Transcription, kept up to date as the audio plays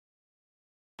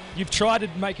You've tried to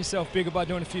make yourself bigger by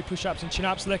doing a few push-ups and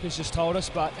chin-ups, Lekker's just told us,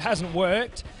 but it hasn't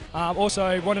worked.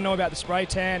 Also, want to know about the spray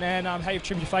tan and how you've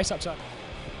trimmed your face up so.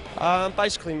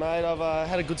 Basically, mate, I've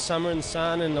had a good summer in the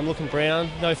sun and I'm looking brown.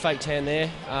 No fake tan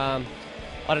there. I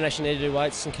don't actually need to do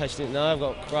weights, in case you didn't know. I've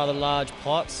got rather large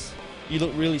pipes. You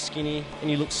look really skinny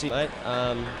and you look sick, mate.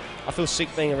 I feel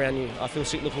sick being around you. I feel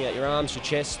sick looking at your arms, your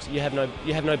chest. You have no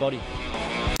body.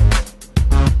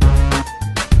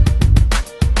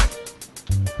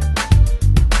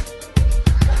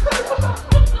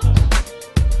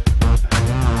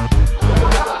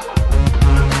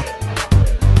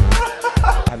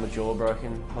 Jaw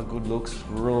broken, my good looks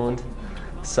ruined.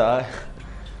 So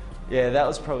yeah, that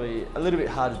was probably a little bit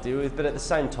hard to deal with, but at the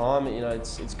same time, you know,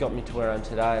 it's got me to where I am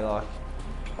today. Like,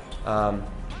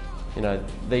 you know,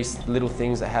 these little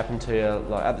things that happen to you,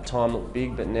 like at the time look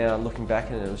big, but now looking back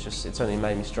and it's only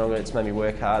made me stronger. It's made me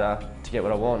work harder to get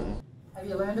what I want. Have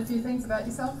you learned a few things about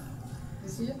yourself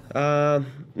this year?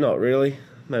 Not really.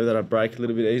 Maybe that I break a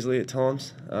little bit easily at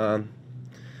times.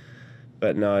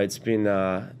 But no, it's been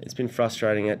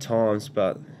frustrating at times.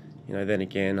 But you know, then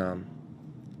again,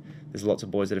 there's lots of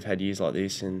boys that have had years like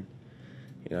this, and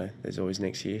you know, there's always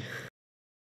next year.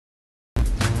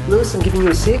 Lewis, I'm giving you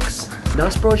a 6.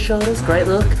 Nice broad shoulders, great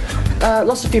look.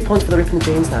 Lost a few points for the rip in the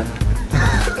jeans though.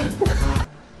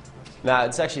 No,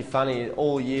 it's actually funny.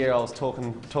 All year I was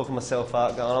talking myself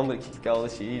up, going, I'm going to kick a goal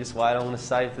this year. You just wait. I'm going to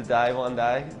save the day one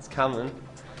day. It's coming.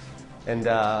 And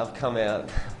I've come out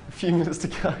a few minutes to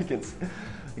go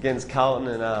against Carlton,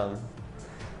 and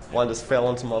one just fell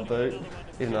onto my boot.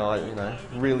 Even though I, you know,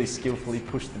 really skillfully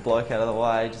pushed the bloke out of the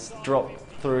way, just dropped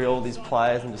through all these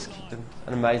players and just kicked an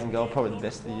amazing goal, probably the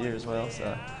best of the year as well.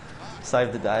 So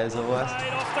saved the day as always.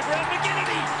 Off the ground,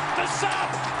 McGinnity, the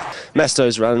sub.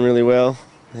 Masto's running really well.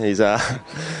 He's a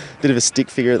bit of a stick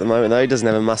figure at the moment though. He doesn't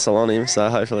have a muscle on him, so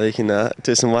hopefully he can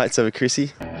do some weights over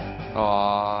Chrissy.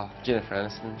 Oh, Jennifer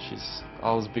Aniston.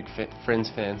 I was a big Friends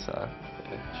fan, so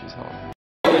yeah, she's hot.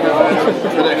 Thank you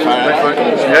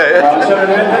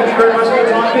very much for your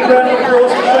time. Big round of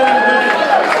applause for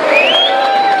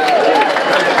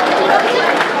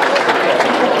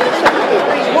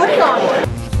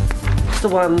Just the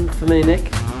one for me, Nick.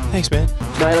 Thanks, man.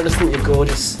 Mate, I just think you're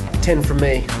gorgeous. 10 from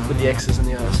me with the X's and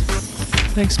the O's.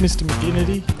 Thanks, Mr.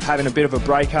 McGinnity. Having a bit of a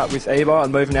break-up with Eva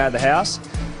and moving out of the house.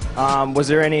 Was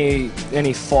there any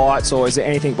fights, or is there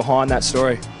anything behind that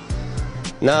story?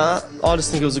 Nah, I just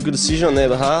think it was a good decision on their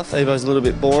behalf. Evo's a little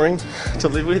bit boring to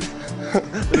live with, a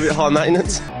little bit high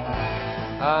maintenance.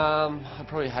 I'd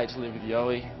probably hate to live with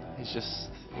Yowie. He's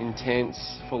just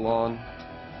intense, full on,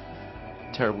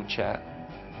 terrible chat.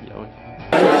 Yowie.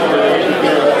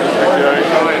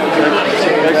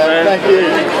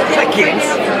 Thank you.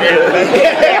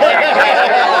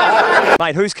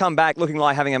 Mate, who's come back looking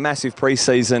like having a massive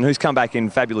pre-season? Who's come back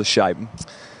in fabulous shape?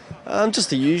 Just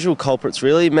the usual culprits,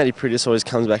 really. Matty Pritis always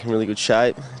comes back in really good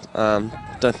shape. Don't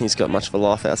think he's got much of a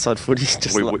life outside footy.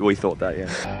 Just we thought that, yeah.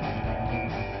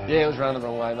 Yeah, it was running the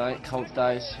wrong way, mate. Colts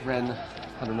days, ran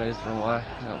 100 metres the wrong way.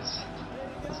 That was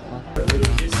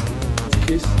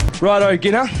Righto,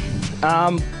 Ginner.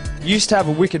 Used to have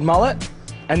a wicked mullet,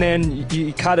 and then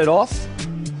you cut it off,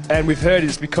 and we've heard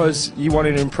it's because you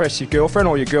wanted to impress your girlfriend,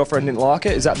 or your girlfriend didn't like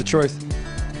it. Is that the truth?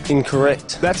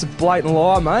 Incorrect. That's a blatant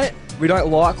lie, mate. We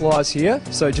don't like lies here,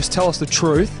 so just tell us the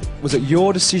truth. Was it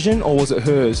your decision, or was it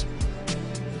hers?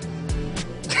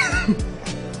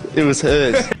 It was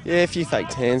hers. Yeah, a few fake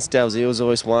tans. Dalziel's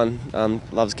always one.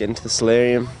 Loves getting to the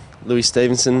solarium. Louis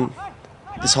Stevenson.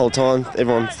 This whole time,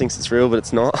 everyone thinks it's real, but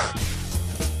it's not.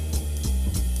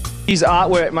 His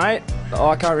artwork, mate.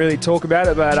 I can't really talk about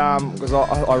it, but because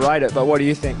I rate it. But what do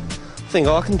you think? I think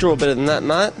I can draw better than that,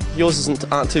 mate. Yours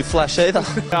aren't too flash either.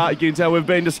 You can tell we've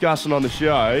been discussing on the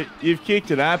show. You've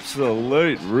kicked an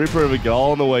absolute ripper of a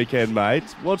goal on the weekend, mate.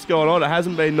 What's going on? It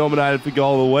hasn't been nominated for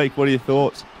goal of the week. What are your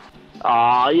thoughts?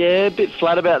 Yeah, a bit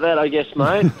flat about that, I guess,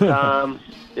 mate.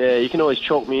 Yeah, you can always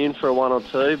chalk me in for a 1 or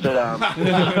 2, but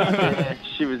yeah,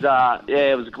 she was,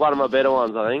 it was one of my better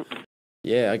ones, I think.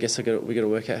 Yeah, I guess we got to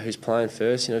work out who's playing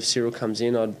first. You know, if Cyril comes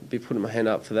in, I'd be putting my hand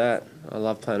up for that. I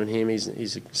love playing on him.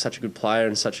 He's such a good player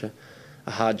and such a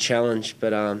hard challenge.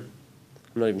 But I'm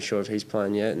not even sure if he's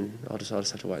playing yet, and I'll just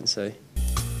have to wait and see.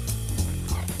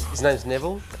 His name's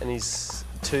Neville, and he's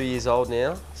 2 years old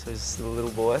now, so he's still a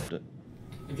little boy.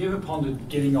 Have you ever pondered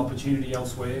getting opportunity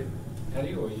elsewhere,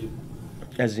 Paddy, or you?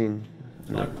 As in,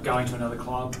 like going to another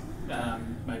club,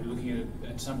 maybe looking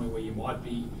at somewhere where you might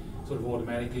be sort of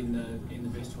automatic in the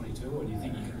best 22, or do you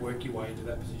think you could work your way into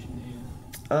that position here?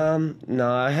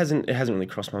 No, it hasn't really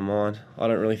crossed my mind. I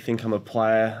don't really think I'm a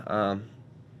player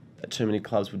that too many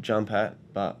clubs would jump at,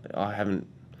 but I haven't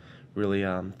really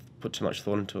put too much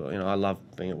thought into it. You know, I love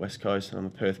being at West Coast, and I'm a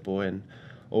Perth boy, and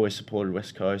always supported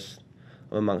West Coast.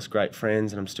 I'm amongst great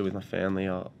friends, and I'm still with my family.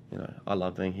 I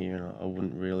love being here, and I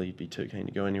wouldn't really be too keen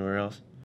to go anywhere else.